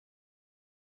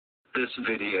This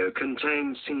video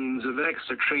contains scenes of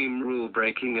extreme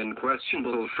rule-breaking and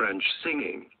questionable French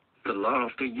singing. The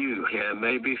laughter you hear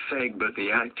may be fake, but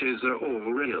the actors are all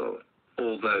real.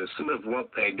 Although some of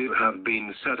what they do have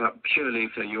been set up purely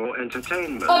for your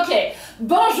entertainment. Ok,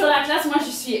 bonjour la classe, moi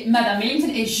je suis Madame Myton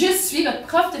et je suis votre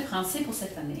prof de français pour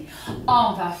cette année.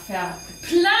 On va faire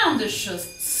plein de choses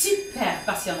super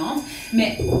passionnantes,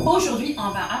 mais aujourd'hui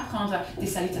on va apprendre des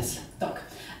salutations. Donc,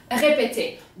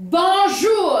 répétez.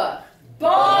 Bonjour.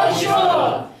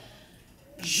 Bonjour.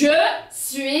 Je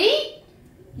suis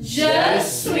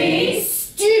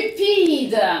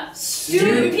stupide.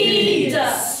 Stupide.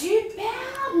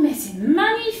 Superbe, mais c'est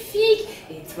magnifique.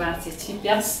 Et toi, c'est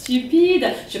super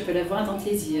stupide. Je peux le voir dans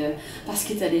tes yeux. Parce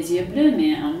que tu as les yeux bleus, mais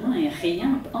il n'y a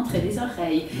rien entre les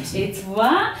oreilles. Et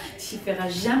toi, tu ne feras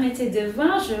jamais tes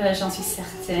devoirs, j'en suis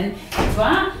certaine. Et toi,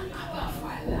 ah ben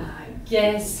voilà.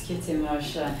 Qu'est-ce que tu es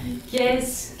moche.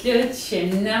 Qu'est-ce que tu es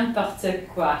n'importe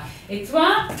quoi. Et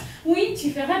toi, oui,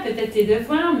 tu feras peut-être tes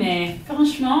devoirs, mais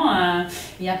franchement,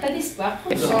 il n'y a pas d'espoir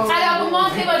pour toi. Alors, vous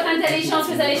montrez votre intelligence,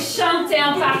 vous allez chanter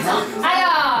en partant.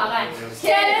 Alors,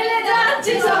 quelle est la date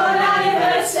de ton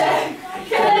anniversaire?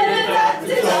 Quelle est la date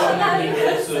de ton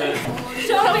anniversaire?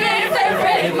 Janvier,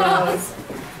 février, mars.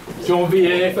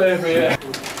 Janvier, février.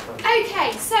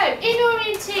 Okay, so in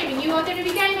orienteering you are going to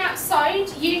be going outside.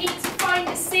 You need to find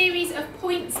a series of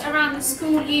points around the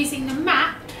school using the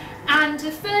map, and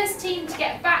the first team to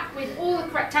get back with all the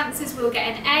correct answers will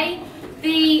get an A.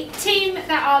 The team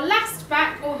that are last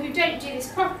back or who don't do this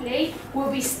properly will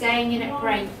be staying in at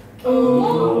break.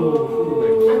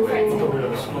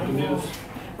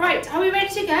 Right, are we ready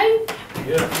to go?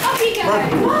 Yeah. Off you go!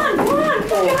 Come on,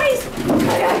 guys!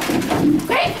 Okay.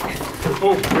 Quick!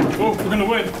 Oh, we're gonna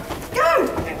win. Go!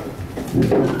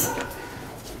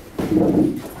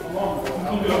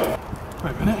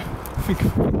 Wait a minute.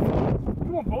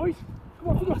 Come on, boys. Come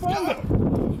on, put the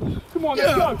phone. Come on,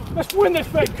 let's go. Let's win this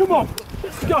thing. Come on.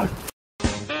 Let's go.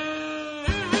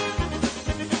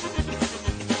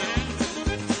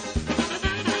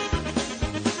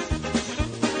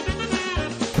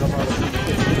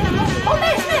 Oh,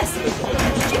 this!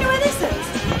 Do you know where this is?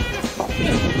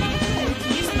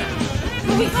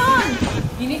 We can't!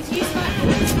 You need to use that.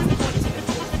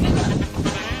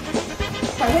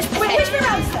 Right, which way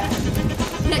round is there?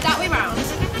 No, that way round.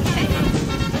 Okay.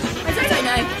 I don't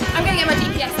know. I'm going to get my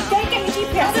GPS out. Go and get your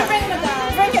GPS out. Ring my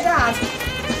dad. Ring your dad.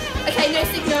 Okay, no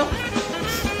signal.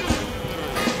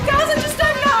 Girls, I just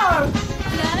don't know.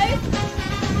 Hello?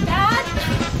 Dad?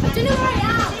 I don't know where I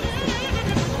am.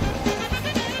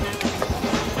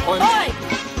 Oi!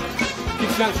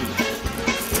 Keep dancing.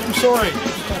 I'm sorry.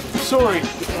 Sorry.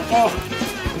 Oh,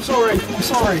 I'm sorry. I'm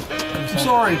sorry. I'm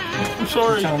sorry. I'm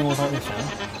sorry. Tell me more about this one.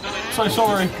 So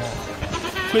sorry.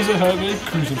 Please don't hurt me.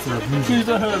 Cruising through. Please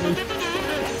don't hurt me.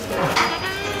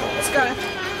 Let's go.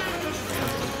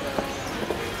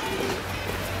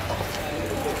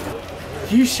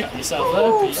 You shut yourself up.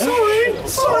 Oh,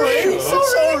 sorry.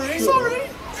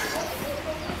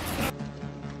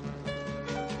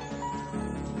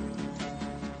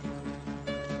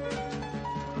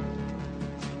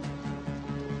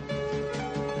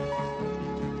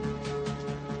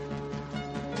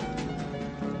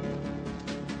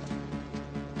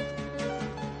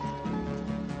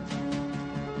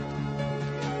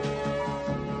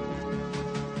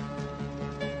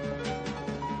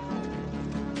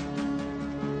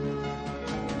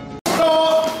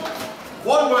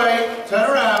 One way, turn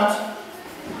around.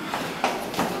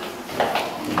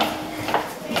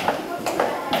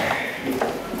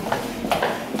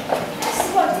 So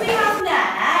what do we have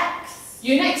next?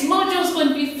 Your next module is going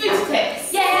to be food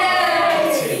tips.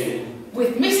 Yay!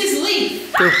 With Mrs.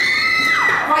 Leaf.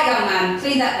 Right, young man,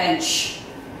 clean that bench.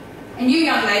 And you,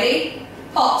 young lady,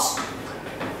 hot.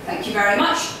 Thank you very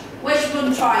much. Where's your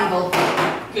wooden triangle?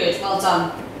 Good, well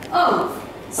done. Oh,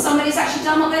 somebody's actually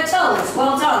done what they're told.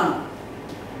 Well done.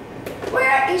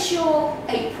 Where is your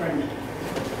apron?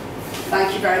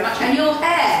 Thank you very much. And your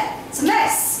hair? It's a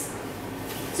mess.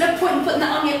 There's no point in putting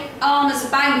that on your arm as a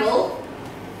bangle.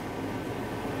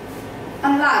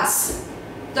 And lads,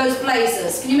 those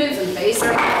blazers, can you move them please?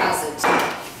 They're a hazard.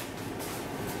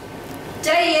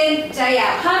 Day in, day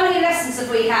out. How many lessons have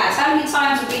we had? How many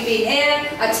times have we been here?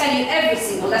 I tell you every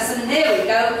single lesson, and here we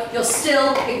go. You're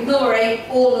still ignoring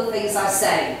all the things I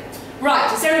say.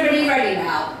 Right, is everybody ready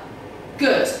now?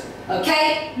 Good.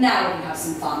 Okay, now we're going to have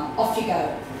some fun. Off you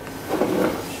go.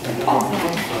 Oh,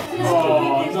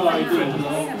 no, you didn't.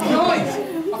 Guys,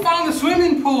 I found the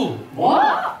swimming pool.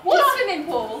 What? What swimming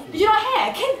pool? Did you not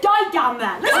hear? Ken died down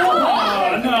there. Let's go.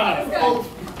 Oh, no.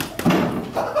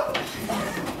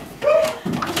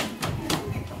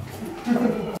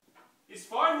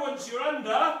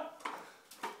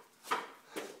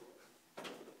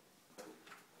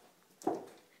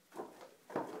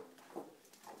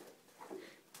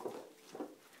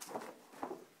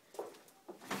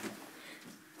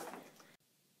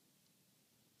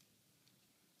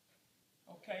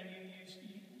 day,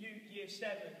 you Year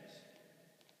 7s.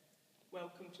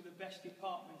 Welcome to the best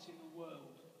department in the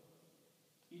world.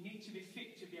 You need to be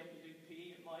fit to be able to do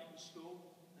PE at Myton School,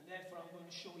 and therefore I'm going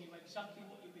to show you exactly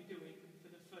what you'll be doing for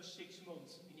the first 6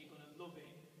 months, and you're going to love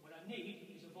it. What I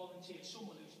need is a volunteer,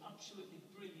 someone who's absolutely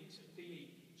brilliant at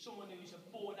PE, someone who's a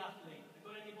born athlete.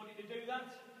 Have you got anybody to do that?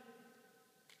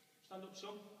 Stand up,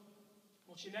 son.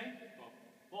 What's your name? Bob.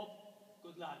 Bob?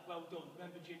 Good lad, well done.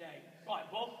 Remembered your name. Right,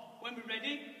 Bob, when we're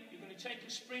ready, you're going to take a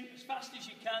sprint as fast as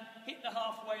you can, hit the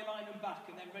halfway line and back,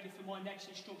 and then ready for my next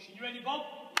instruction. You ready, Bob?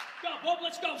 Go, Bob,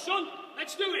 let's go, son.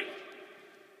 Let's do it.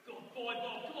 Good boy,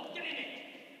 Bob. Come on, get in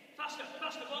it. Faster,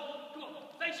 faster, Bob. Come on.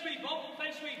 Face me, Bob.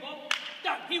 Face me, Bob.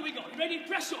 Down. Here we go. You ready?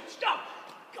 Press up. Stop.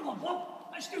 Come on,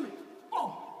 Bob. Let's do it.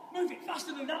 Bob, move it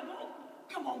faster than that, Bob.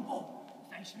 Come on, Bob.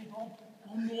 Face me, Bob.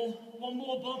 One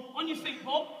more, Bob. On your feet,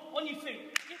 Bob. On your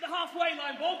feet. Hit the halfway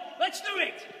line, Bob. Let's do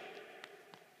it.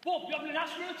 Bob, you having an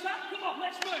asthma attack? Come on,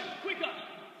 let's move. Quicker.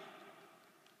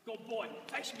 Good boy.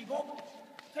 Face me, Bob.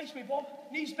 Face me, Bob.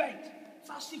 Knees bent.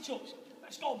 Fasty tucks.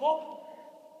 Let's go, Bob.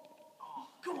 Oh,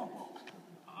 come on, Bob.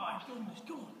 My goodness,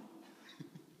 come on.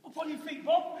 Up on your feet,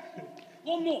 Bob.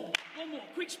 One more.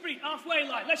 Quick sprint, halfway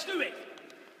line. Let's do it.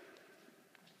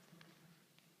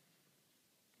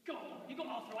 Go on, you got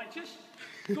arthritis.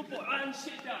 Good boy, and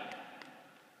sit down.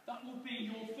 That will be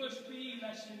your first PE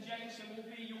lesson, James, and will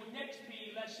be your next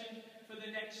PE lesson for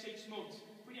the next 6 months.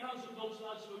 Put your hands up, those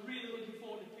lads who are really looking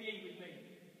forward to PE with me.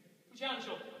 Put your hands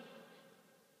up.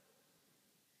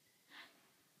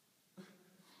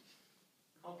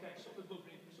 Okay, stop the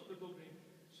bubbling,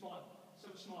 Smile,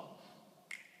 smile.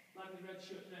 Like the red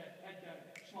shirt there, head down,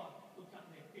 smile, look at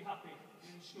me, be happy,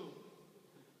 you're in school.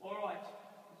 Alright,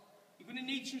 you're going to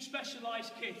need some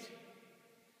specialised kit.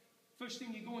 First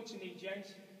thing you're going to need,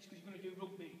 James, is because you're going to do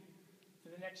rugby for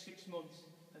the next 6 months,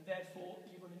 and therefore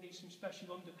you're going to need some special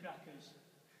undercrackers.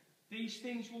 These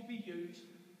things will be used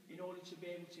in order to be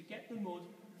able to get the mud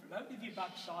from out of your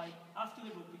backside after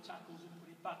the rugby tackles and put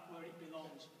it back where it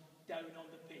belongs, down on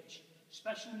the pitch.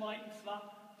 Special Myton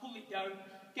flap, pull it down,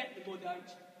 get the mud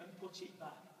out and put it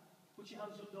back. Put your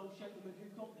hands up those gentlemen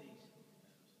who've got these.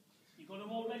 You got them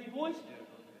all ready, boys? Yeah.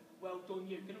 Well done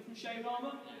you. Get up from share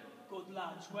armour? Yeah. Good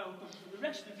lads, well done. For the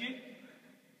rest of you,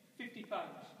 £50.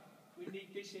 We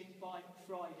need this in by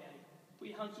Friday. Put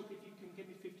your hands up if you can give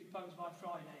me £50 by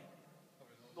Friday.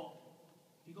 Bob,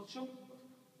 you got some?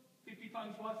 £50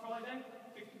 by Friday?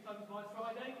 £50 by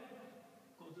Friday?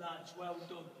 Good lads, well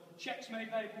done. Checks made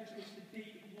payable to Mr.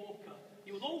 D. Walker.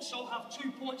 You will also have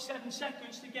 2.7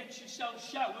 seconds to get yourself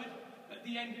showered at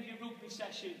the end of your rugby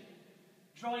session.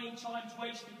 Drying time's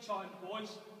wasted time,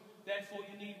 boys. Therefore,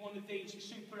 you need one of these, a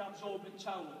super absorbent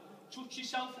towel. Touch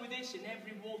yourself with this and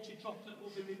every water droplet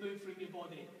will be removed from your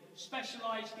body.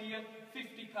 Specialised gear,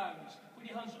 £50. Put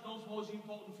your hands up those boys who've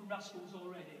bought them from Rascals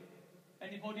already.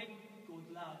 Anybody?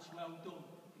 Good lads, well done.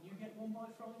 Can you get one by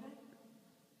Friday?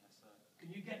 Yes, sir.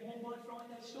 Can you get one by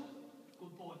Friday, son?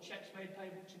 Good boy. Cheques made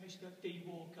payable to Mr. D.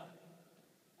 Walker.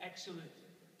 Excellent.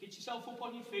 Get yourself up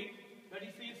on your feet,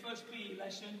 ready for your first PE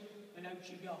lesson, and out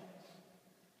you go.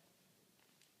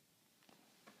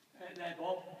 There,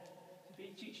 Bob. The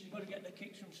PE teacher's got to get their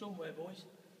kicks from somewhere, boys.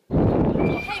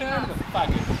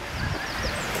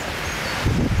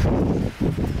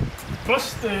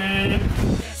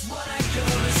 Busted!